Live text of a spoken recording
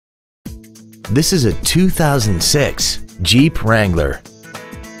This is a 2006 Jeep Wrangler.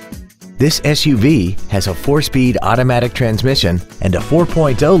 This SUV has a 4-speed automatic transmission and a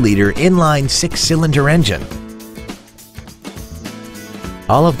 4.0-liter inline 6-cylinder engine.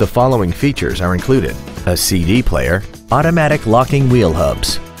 All of the following features are included: a CD player, automatic locking wheel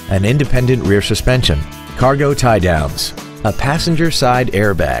hubs, an independent rear suspension, cargo tie-downs, a passenger side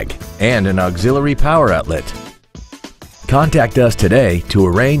airbag, and an auxiliary power outlet. Contact us today to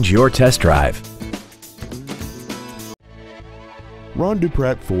arrange your test drive. Ron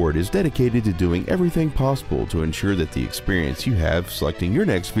DuPratt Ford is dedicated to doing everything possible to ensure that the experience you have selecting your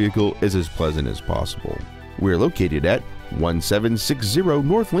next vehicle is as pleasant as possible. We're located at 1760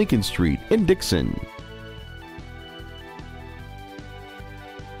 North Lincoln Street in Dixon.